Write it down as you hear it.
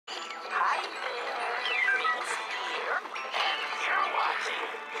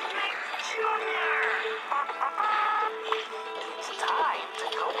Nick Jr. It's time to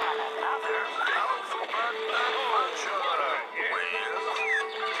go on another colorful bug battle. Punch on a hit.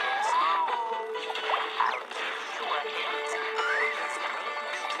 I'll give you a hint. His name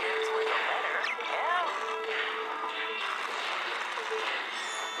begins with the letter M.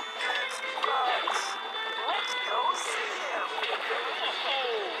 It's Bugs. Let's go see him.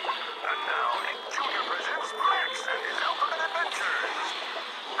 And now, Nick Jr. presents Max and his Ultimate Adventures.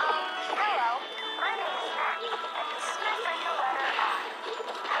 Hello, my name is Mac, and this is my friend the letter R.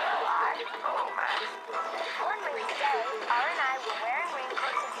 Hello, R. Hello, Max. One windy day, R and I were wearing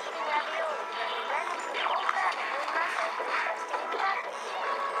raincoats and eating ravioli when we ran into an old cat named Russell who was resting in the bathroom.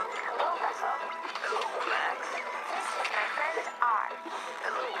 Hello, Russell. Hello, Max. This is my friend R.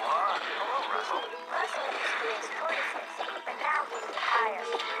 Hello, R. Hello, Russell. Russell used to raise tortoises, but now he's retired.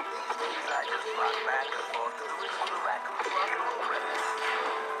 These I just brought back and forth to the roots of the raccoon rock and roll records.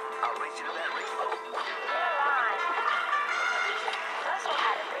 I'll race you to that rainbow. Get a line. Russell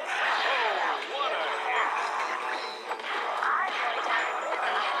had a big Oh, what a hit. I went down a river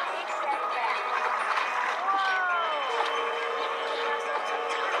on a big red raft. Whoa! Russell took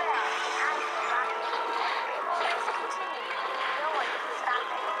to the rail, and I flew rocking. The race continued. No one could stop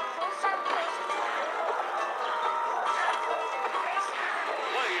it. In some places, the river raced through the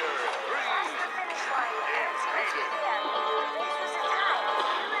Player Across the finish line, and it's pretty there. This was a tie.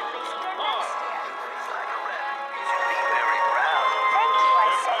 We would race again next year. Race like a rabbit. You should be very proud. Thank you, I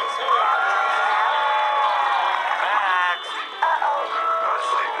say as we all turn around. Max. Uh-oh.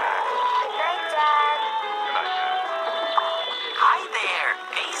 Say, Max. Good night, Dad. Good night, Max. Hi there,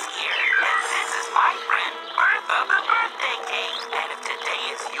 Ace here, and this is my friend Bertha the birthday cake. And if today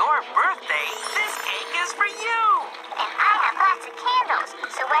is your birthday, this cake is for you. And I have lots of candles,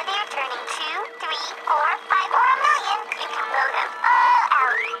 so whether you're turning 2, 3, 4, 5, or a million, you can blow them all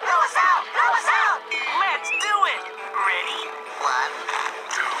out. Blow us out! Blow us out! Let's do it. Ready? 1,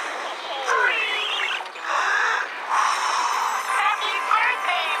 2, 3. Happy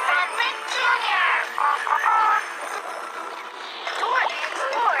birthday from Nick Jr.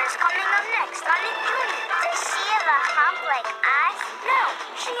 Dora is coming up next on Nick Jr. Does she have a hump like us? No,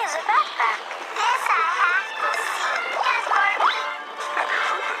 she has a backpack. This I have to see. Yes, Barbie. Have you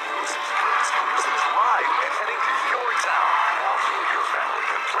heard the news? Prince Harry's live and heading to your town. Now you and your family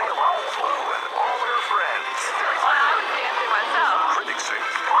can play along with Flo and all their friends. Well, I would fancy myself. Critics say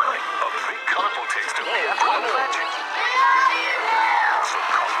it's sparkling. A big colorful taste of theatrical magic. So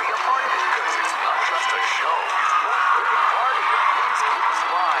come be a part of it, because it's not just a show. It's one big party. Please keep us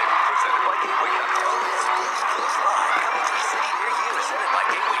live. Presented by Gateway Country. Please live. Coming to a city near you. Presented by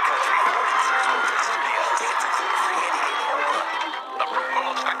Gateway Country. Producers Movie Studios. Tickets include free handy input. The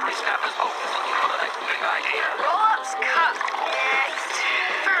Roll-Ups Factory staff is always looking for the next big idea. Roll-ups cup. Next.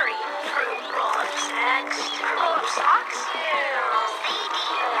 Furry. Fruit roll-ups. Next. Roll-up socks. CD.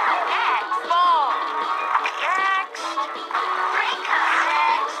 Next. Ball. Next. Break up.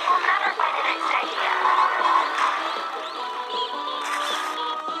 Next. We'll never find the next idea.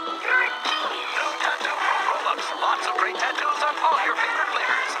 You're a genius. New tattoo from Roll-Ups. Lots of great tattoos on all your favorite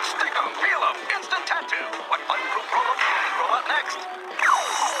flavors. Stick 'em, feel 'em, instant tattoo. What fun-proof Roll-Up can we roll out next?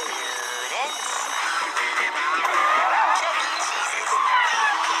 Students. Chuck E. Cheese's.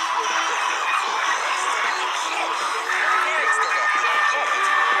 Parents still got to get it.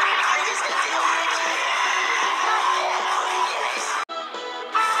 I just got to help you get it.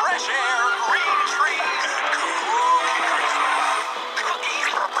 Fresh air, green trees, Cookie Crisp. Cookies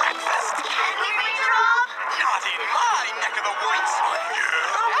for breakfast. Can we reach roll? Not in my neck of the woods.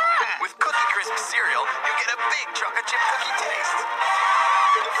 Yeah. With Cookie Crisp cereal, you get a big chocolate chip cookie taste.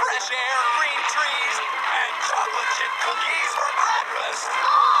 Fresh air, green trees, and chocolate chip cookies for breakfast.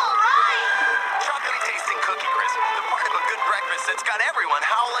 All right. Chocolatey tasting Cookie Crisp, the part of a good breakfast that's got everyone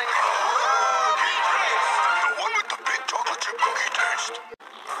howling. Cookie Crisp, the one with the big chocolate chip cookie taste.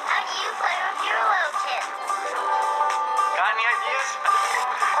 How do you play with your little kids? Got any ideas?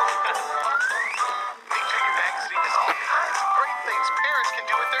 Nick Jr. Magazine has all kinds of great things parents can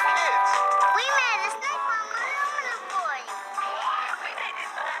do with their kids. We made a snake on my aluminum foil. We made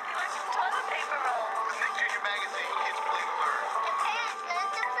these fabulous toilet paper rolls. With Nick Jr. Magazine, kids play to learn. The parents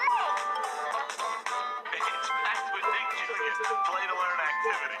goes to play. It's packed with Nick Jr.'s play to learn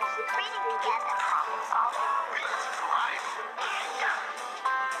activities. Reading together, problem solving. We learn to thrive.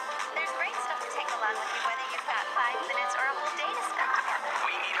 There's great stuff to take along with you, whether you've got 5 minutes or a whole day to spend together.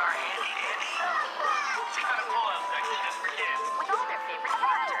 We need our handy dandy. It's got a pull-out section just for kids. With all their favorite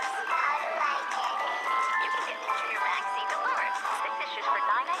characters. I like it. You can get into your magazine to learn. 6 issues for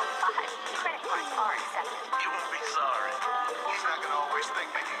 $9.95. Credit cards are accepted. You won't be sorry. He's not gonna always always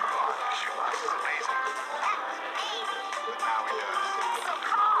think making fun of shoebox is amazing. That's me. But now he does. So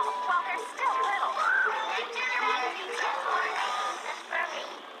calm while they're still little.